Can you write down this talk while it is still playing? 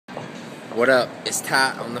What up? It's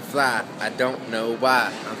Ty on the fly. I don't know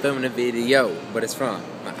why. I'm filming a video, but it's from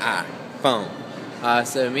my iPhone.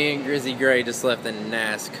 So me and Grizzy Gray just left the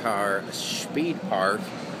NASCAR speed park.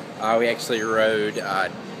 We actually rode, Do you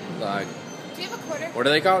have a quarter? what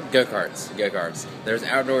are they called? Go-karts. Go-karts. There's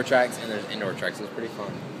outdoor tracks and there's indoor tracks. It was pretty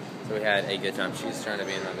fun. So we had a good time. She's trying to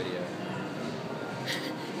be in my video.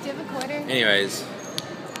 Do you have a quarter? Anyways.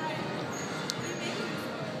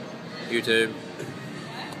 YouTube.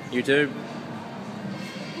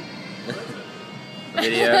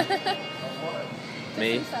 Video.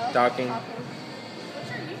 Me talking. What's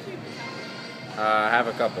your YouTube account? I have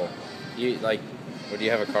a couple. Do you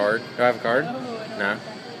have a card? Do I have a card? No. No.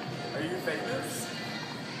 Are you famous?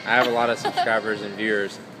 I have a lot of subscribers and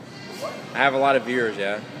viewers. I have a lot of viewers,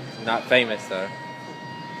 yeah. Not famous though.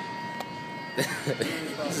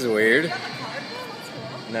 This is weird. You have a card? That's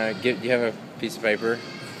cool. No, do you have a piece of paper?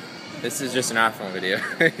 This is just an iPhone video.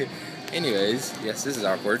 Anyways, yes, this is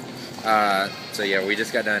awkward. So yeah, we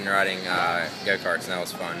just got done riding go-karts and that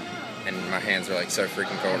was fun. And my hands are like so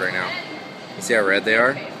freaking cold right now. You see how red they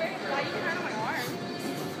are?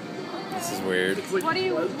 This is weird. What do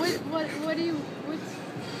you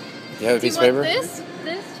You have a piece of paper? This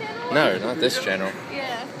channel? No, not this channel.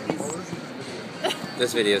 Yeah.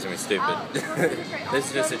 This video is gonna be stupid. This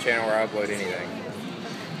is just a channel where I upload anything.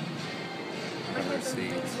 Let's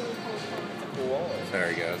see. There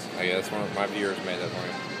he goes. Oh yeah, that's one of my viewers made that for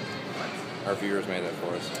me. Our viewers made that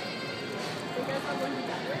for us.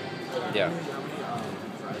 Yeah.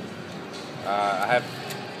 I have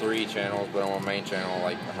 3 channels, but on my main channel,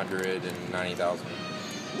 like 190,000.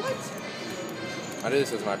 What? I do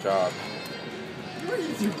this as my job. Where do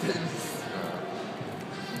you do this?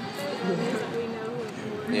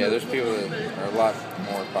 Yeah, there's people that are a lot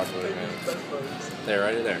more popular than me. There,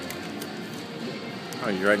 right there. Oh,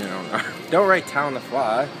 you're writing it on. Don't write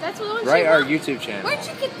TyOnThaFly. That's what Write our YouTube channel. Where'd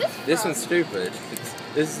you get this from? This one's stupid.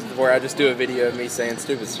 This is where I just do a video of me saying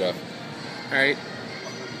stupid stuff. Alright.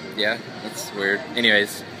 Yeah, that's weird.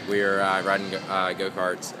 Anyways, we were riding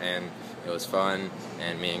go-karts and it was fun.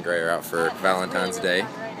 And me and Gray are out for Valentine's Day.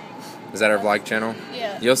 Is that our vlog channel?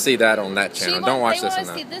 Yeah. You'll see that on that channel. Don't watch this one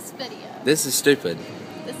though. They want to see this video. This is stupid.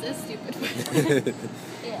 This is stupid.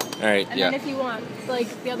 Yeah. Alright, And yeah. then if you want, like,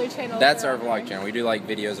 the other channel. That's our vlog channel. We do like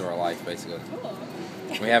videos of our life, basically. Cool.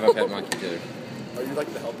 We have a pet monkey too. Are you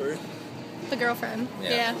like the helper? The girlfriend.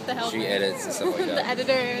 Yeah, the helper. She edits and stuff like The that.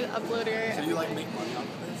 editor, uploader. So you like make money off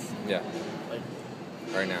of this? Yeah, Like,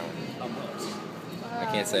 right now. how much? I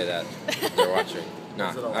can't say that. They're watching.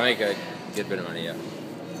 No, I make a good bit of money, yeah.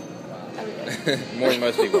 More than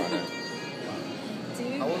most people I know.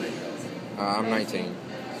 Dude. How old are you guys? I'm 19.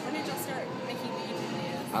 When did y'all start making the YouTube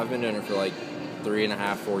videos? I've been doing it for like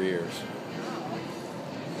 3.5, 4 years.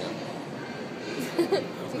 Yeah. Do you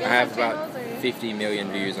I guys have channels, about or? 50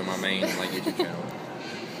 million views on my main YouTube channel.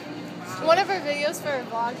 One of our videos for a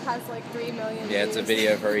vlog has like 3 million Yeah, it's a views.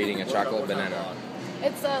 video of her eating a chocolate banana.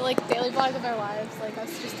 It's a like daily vlog of our lives, like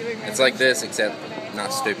us just doing. It's random like this, shit. except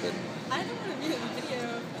not stupid. I don't want to be in the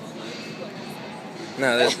video.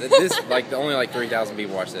 No, this like only like 3,000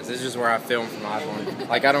 people watch this. This is just where I film from my iPhone.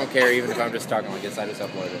 Like I don't care even if I'm just talking like this. I just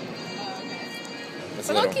upload it. It's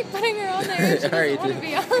But little. I'll keep putting her on there. She Alright, doesn't want to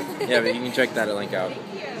be on there. Yeah, but you can check that link out.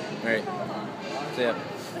 Alright. So yeah.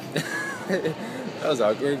 That was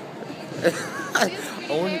awkward.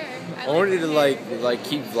 I wanted to like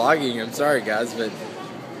keep vlogging. I'm sorry guys, but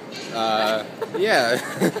yeah.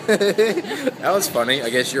 That was funny. I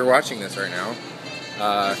guess you're watching this right now.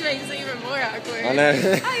 Which makes it even more awkward. I know.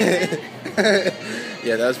 Hi, man.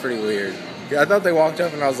 Yeah, that was pretty weird. I thought they walked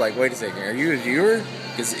up and I was like, wait a second, are you a viewer?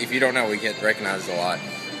 Because if you don't know, we get recognized a lot.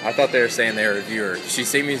 I thought they were saying they were a viewer. Did she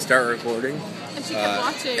see me start recording? And she kept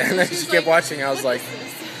watching. And then she kept watching. I was like,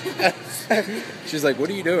 What is this? she's like, what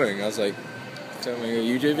are you doing? I was like, filming a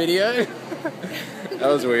YouTube video? That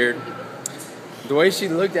was weird. The way she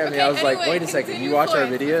looked at me, I was like, wait a second, you watch our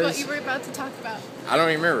videos? What you were about to talk about. I don't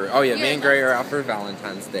even remember. Oh yeah, me and Gray are out for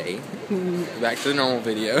Valentine's Day. Back to the normal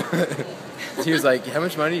video. She was like, how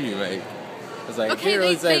much money do you make? I was like, I can't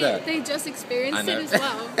really say that. They just experienced it as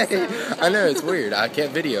well. So. I know, it's weird. I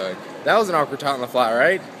kept videoing. That was an awkward TyOnThaFly,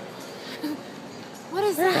 right? What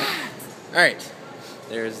is that? Alright.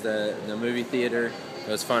 There's the movie theater. It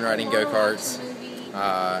was fun riding go-karts.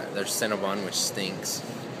 There's Cinnabon, which stinks.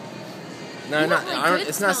 No,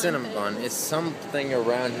 it's not Cinnabon. It's something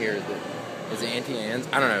around here that is Auntie Anne's.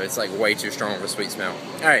 I don't know. It's like way too strong of a sweet smell.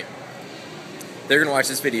 Alright. They're going to watch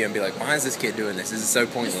this video and be like, why is this kid doing this? This is so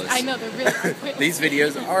pointless. I know, they're really pointless. These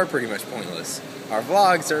videos are pretty much pointless. Our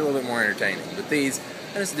vlogs are a little bit more entertaining. But these,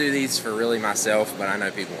 I just do these for really myself, but I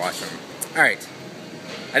know people watch them. Alright.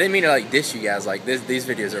 I didn't mean to like dish you guys. Like these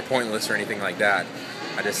videos are pointless or anything like that.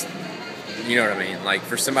 I just, you know what I mean. Like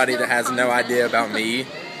for somebody that has no idea about me,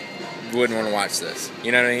 wouldn't want to watch this.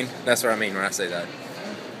 You know what I mean? That's what I mean when I say that.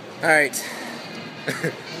 All right.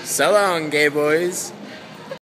 So long, gay boys.